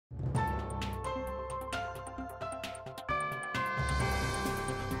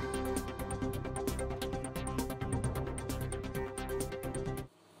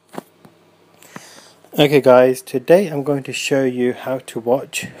Okay guys, today I'm going to show you how to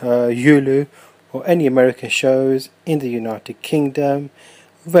watch Hulu or any American shows in the United Kingdom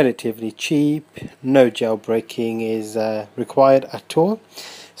relatively cheap. No jailbreaking is required at all.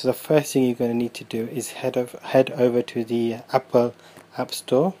 So the first thing you're going to need to do is head over to the Apple App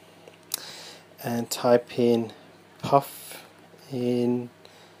Store and type in Puff in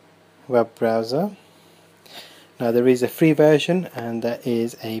web browser. Now there is a free version and there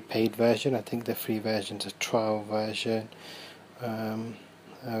is a paid version. I think the free version is a trial version. I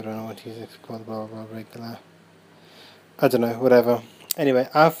don't know what it's called, blah blah regular. I don't know, whatever. Anyway,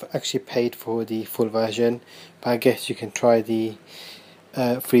 I've actually paid for the full version, but I guess you can try the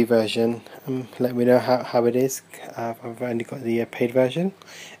free version. Let me know how it is. I've only got the paid version.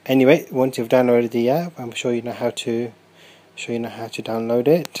 Anyway, once you've downloaded the app, I'm sure you know how to download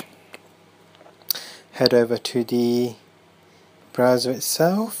it. Head over to the browser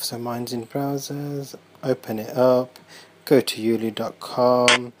itself, so mine's in browsers, open it up, go to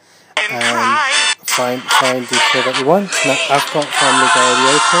hulu.com and find the show that you want. Now I've got Family Guy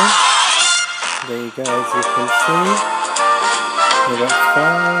already open. There you go, as you can see. We've got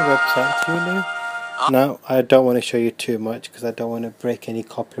website Hulu. Now I don't want to show you too much because I don't want to break any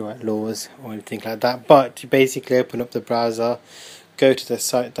copyright laws or anything like that, but you basically open up the browser, go to the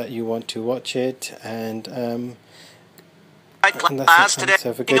site that you want to watch it, and that's it.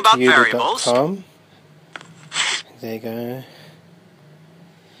 So if we go to hulu.com, there you go.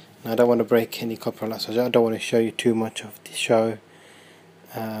 Now I don't want to break any copyright, so I don't want to show you too much of the show,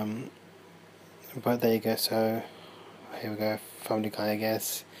 but there you go. So here we go, Family Guy, I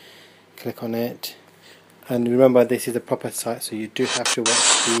guess. Click on it, and remember this is a proper site, so you do have to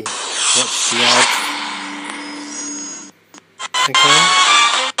watch the ads. Okay,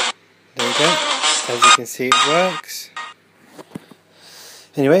 there you go. As you can see, it works.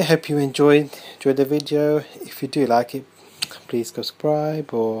 Anyway, hope you enjoyed the video. If you do like it, please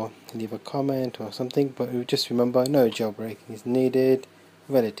subscribe or leave a comment or something. But just remember, no jailbreaking is needed.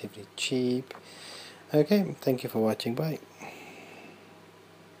 Relatively cheap. Okay, thank you for watching. Bye.